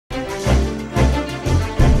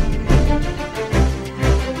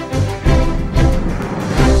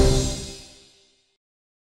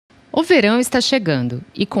O verão está chegando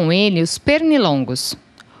e com ele os pernilongos.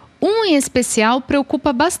 Um em especial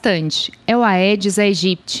preocupa bastante, é o Aedes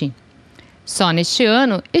aegypti. Só neste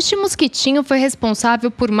ano, este mosquitinho foi responsável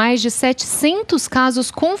por mais de 700 casos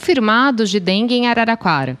confirmados de dengue em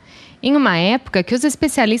Araraquara, em uma época que os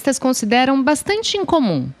especialistas consideram bastante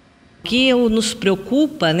incomum. O que nos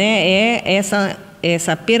preocupa, é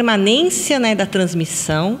essa permanência, da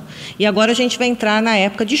transmissão, e agora a gente vai entrar na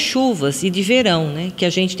época de chuvas e de verão, que a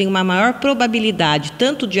gente tem uma maior probabilidade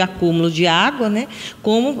tanto de acúmulo de água,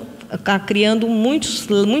 como criando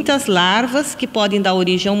muitas larvas que podem dar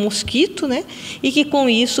origem a um mosquito, e que com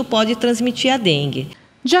isso pode transmitir a dengue.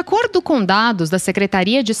 De acordo com dados da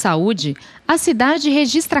Secretaria de Saúde, a cidade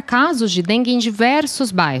registra casos de dengue em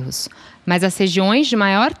diversos bairros, mas as regiões de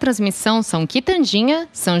maior transmissão são Quitandinha,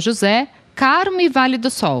 São José, Carmo e Vale do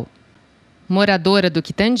Sol. Moradora do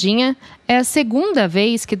Quitandinha, é a segunda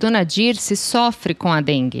vez que Dona Dirce sofre com a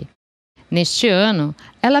dengue. Neste ano,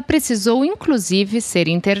 ela precisou inclusive ser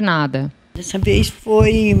internada. Dessa vez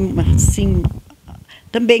foi assim,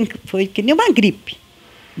 também foi que nem uma gripe,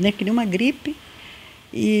 Que nem uma gripe.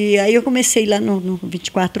 E aí eu comecei lá no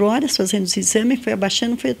 24 horas, fazendo os exames, foi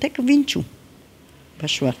abaixando, foi até que o 21.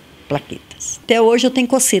 Baixou as plaquetas. Até hoje eu tenho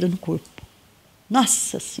coceira no corpo.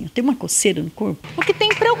 Nossa Senhora, eu tenho uma coceira no corpo. O que tem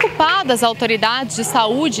preocupado as autoridades de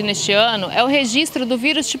saúde neste ano é o registro do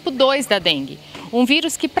vírus tipo 2 da dengue. Um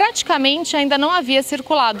vírus que praticamente ainda não havia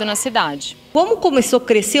circulado na cidade. Como começou a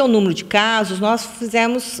crescer o número de casos, nós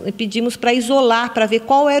pedimos para isolar, para ver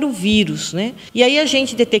qual era o vírus, E aí a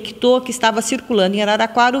gente detectou que estava circulando em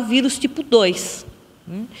Araraquara o vírus tipo 2.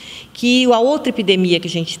 Que a outra epidemia que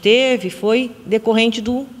a gente teve foi decorrente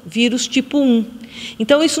do vírus tipo 1.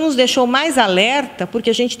 Então, isso nos deixou mais alerta, porque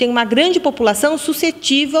a gente tem uma grande população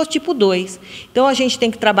suscetível ao tipo 2. Então, a gente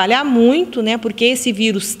tem que trabalhar muito, porque esse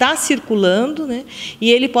vírus está circulando,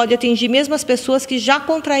 e ele pode atingir mesmo as pessoas que já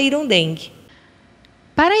contraíram dengue.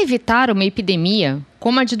 Para evitar uma epidemia,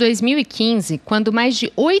 como a de 2015, quando mais de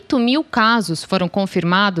 8.000 casos foram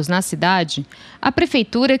confirmados na cidade, a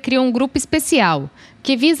Prefeitura criou um grupo especial,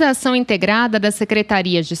 que visa a ação integrada das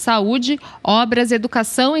Secretarias de Saúde, Obras,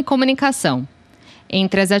 Educação e Comunicação.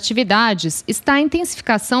 Entre as atividades está a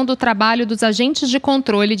intensificação do trabalho dos agentes de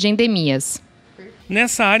controle de endemias.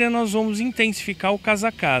 Nessa área nós vamos intensificar o casa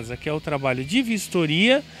a casa, que é o trabalho de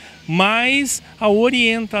vistoria, mais a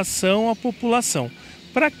orientação à população.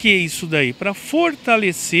 Para que isso daí? Para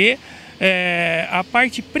fortalecer a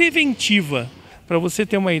parte preventiva. Para você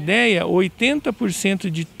ter uma ideia, 80%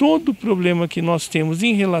 de todo o problema que nós temos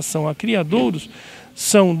em relação a criadouros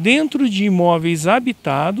são dentro de imóveis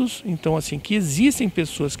habitados, então assim, que existem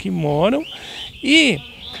pessoas que moram, e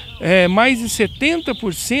mais de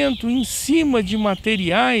 70% em cima de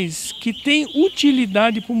materiais que têm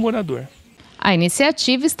utilidade para o morador. A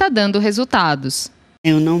iniciativa está dando resultados.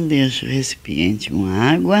 Eu não deixo recipiente com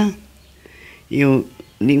água, eu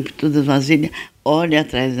limpo todas as vasilhas, olho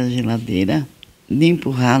atrás da geladeira, limpo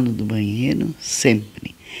o ralo do banheiro,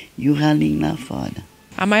 sempre, e o ralinho lá fora.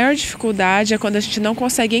 A maior dificuldade é quando a gente não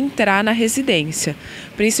consegue entrar na residência,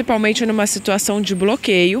 principalmente numa situação de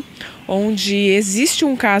bloqueio, onde existe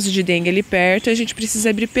um caso de dengue ali perto e a gente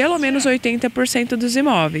precisa abrir pelo menos 80% dos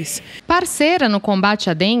imóveis. Parceira no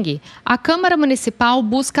combate à dengue, a Câmara Municipal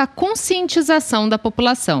busca a conscientização da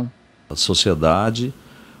população. A sociedade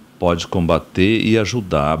pode combater e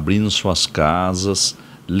ajudar, abrindo suas casas,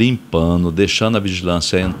 limpando, deixando a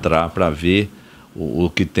vigilância entrar para ver o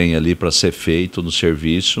que tem ali para ser feito no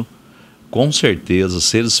serviço. Com certeza,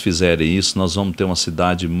 se eles fizerem isso, nós vamos ter uma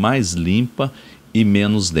cidade mais limpa e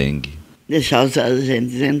menos dengue. Deixar os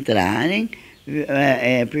agentes entrarem,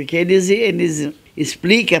 porque eles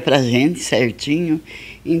explicam para a gente certinho.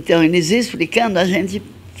 Então, eles explicando, a gente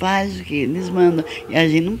faz o que eles mandam. E a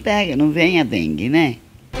gente não pega, não vem a dengue,